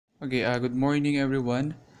Okay, good morning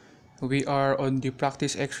everyone. We are on the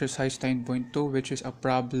practice exercise 9.2, which is a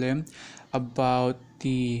problem about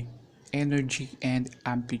the energy and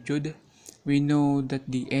amplitude. We know that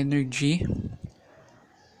the energy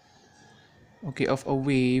of a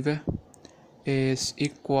wave is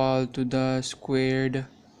equal to the squared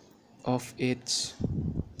of its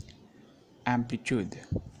amplitude.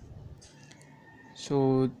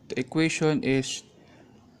 So the equation is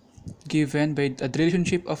given by the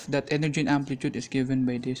relationship of that energy and amplitude is given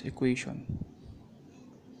by this equation.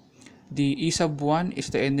 The E sub 1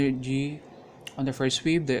 is the energy on the first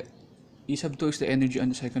wave, the E sub 2 is the energy on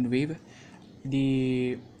the second wave,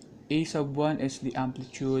 the A sub 1 is the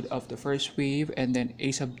amplitude of the first wave, and then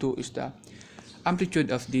A sub 2 is the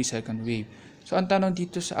amplitude of the second wave. So ang tanong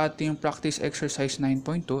dito sa ating practice exercise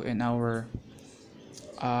 9.2 in our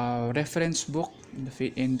reference book,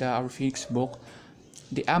 our physics book,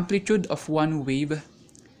 the amplitude of one wave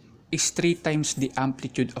is 3 times the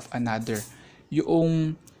amplitude of another.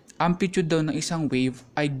 Yung amplitude daw ng isang wave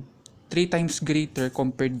ay 3 times greater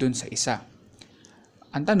compared dun sa isa.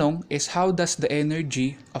 Ang tanong is, how does the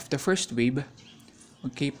energy of the first wave,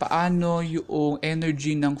 paano yung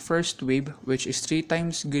energy ng first wave, which is 3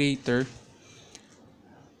 times greater,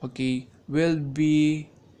 will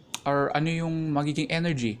be, or ano yung magiging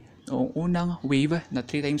energy ng unang wave na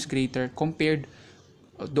 3 times greater compared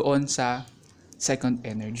doon sa second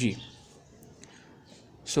energy.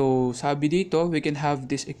 So, sabi dito, we can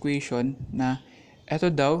have this equation na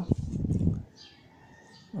eto daw,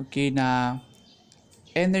 na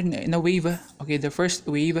wave, the first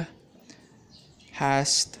wave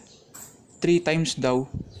has 3 times daw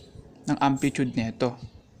ng amplitude nito.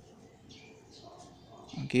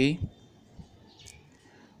 Okay?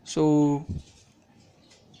 So,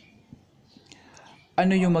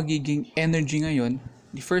 ano yung magiging energy ngayon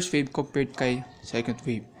the first wave compared kay second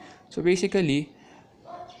wave? So basically,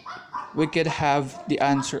 we could have the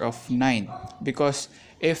answer of 9, because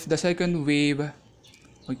if the second wave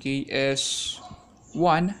is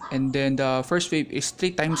 1 and then the first wave is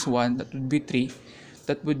 3 times 1, that would be 3.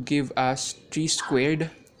 That would give us 3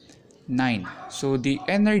 squared, 9. So the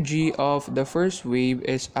energy of the first wave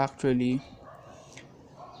is actually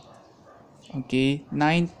 9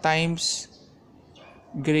 times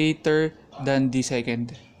greater than the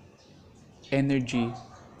second energy,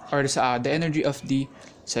 or the energy of the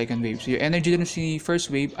second wave. So yung energy dun sa first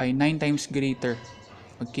wave ay 9 times greater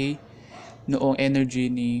noong energy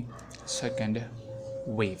ni second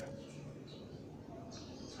wave.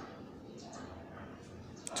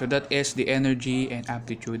 So that is the energy and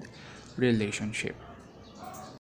amplitude relationship.